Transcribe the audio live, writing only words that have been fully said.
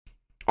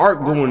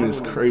Art Goon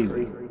is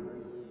crazy.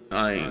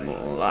 I ain't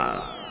gonna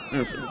lie.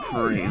 That's a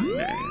crazy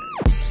name.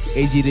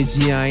 AG to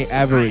G, I ain't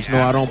average.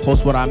 No, I don't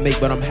post what I make,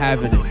 but I'm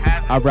having it.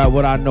 I rap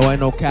what I know,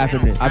 ain't no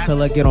capping it. I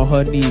tell her get on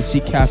her knees, she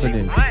capping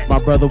it. My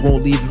brother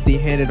won't leave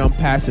empty-handed, I'm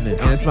passing it.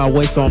 And it's my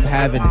way, so I'm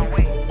having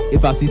it.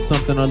 If I see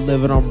something or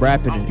live it, I'm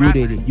rapping it. You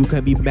did it, you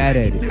can't be mad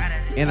at it.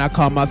 And I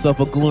call myself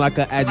a goon like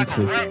an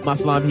adjective. My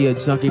slime, he a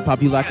junkie,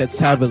 pop you like a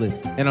tablet.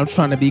 And I'm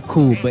trying to be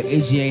cool, but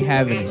AG ain't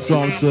having it. So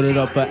I'm suited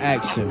up for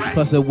action.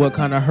 Plus it would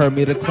kinda hurt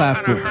me to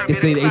clap it. They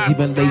say the AG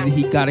been lazy,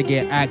 he gotta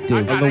get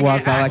active.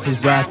 Otherwise I like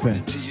his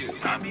rapping.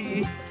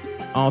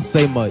 I don't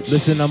say much.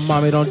 Listen to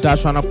mommy, don't die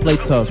trying to play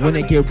tough. When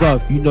they get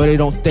rough, you know they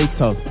don't stay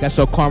tough. That's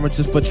your karma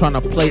just for trying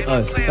to play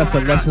us. That's a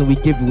lesson we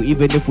give you,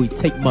 even if we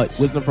take much.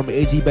 Wisdom from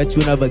AG, bet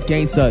you never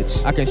gain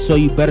such. I can show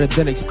you better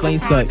than explain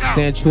such.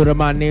 Staying true to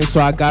my name,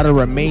 so I gotta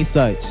remain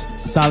such.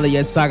 Solid,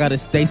 yes, I gotta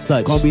stay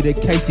such. Gonna be the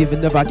case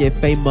even if I get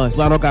famous.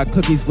 Lotto got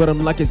cookies with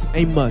him like it's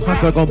Amos.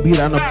 Hunter gonna beat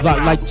on the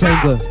block like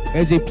Jenga.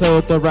 AJ play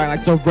with the rack like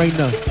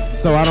Serena.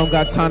 So I don't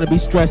got time to be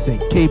stressing.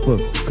 Keep her,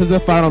 cause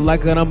if I don't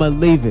like it, I'ma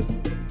leave it.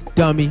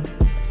 Dummy.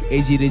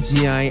 AG to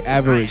G, I ain't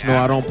average. No,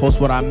 I don't post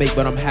what I make,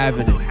 but I'm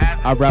having it.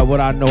 I rap what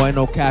I know, ain't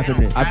no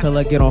capping it. I tell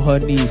her get on her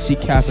knees, she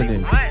capping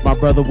it. My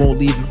brother won't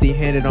leave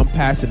empty-handed, I'm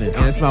passing it.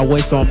 And it's my way,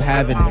 so I'm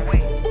having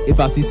it. If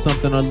I see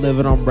something or live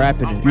it, I'm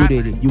rapping it. You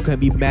did it, you can't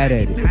be mad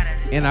at it.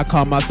 And I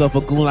call myself a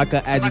goon like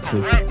an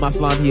adjective. My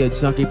slime, he a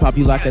junkie, pop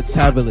you like a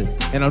tablet.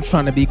 And I'm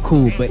trying to be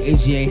cool, but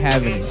AG ain't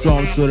having it. So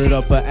I'm suited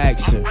up for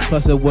action.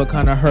 Plus it would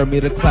kinda hurt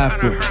me to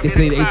clap it. They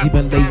say the AG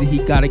been lazy,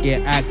 he gotta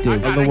get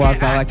active.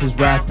 Otherwise I like his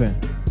rapping.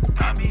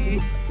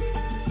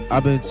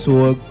 I've been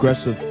too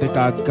aggressive, think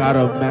I got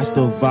a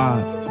master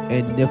vibe.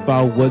 And if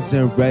I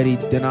wasn't ready,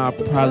 then I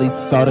probably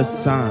saw the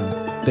signs.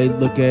 They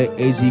look at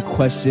AG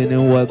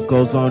questioning what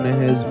goes on in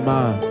his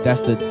mind.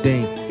 That's the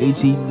thing,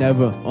 AG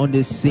never on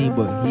this scene,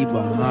 but he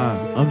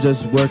behind. I'm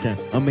just working,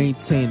 I'm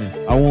maintaining,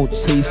 I won't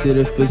chase it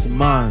if it's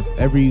mine.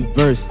 Every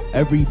verse,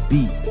 every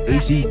beat,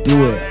 AG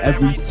do it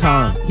every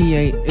time. He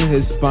ain't in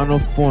his final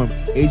form,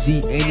 AG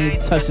ain't even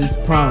touched his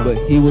prime. But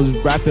he was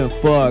rapping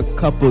for a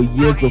couple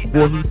years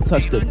before he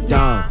touched a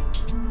dime.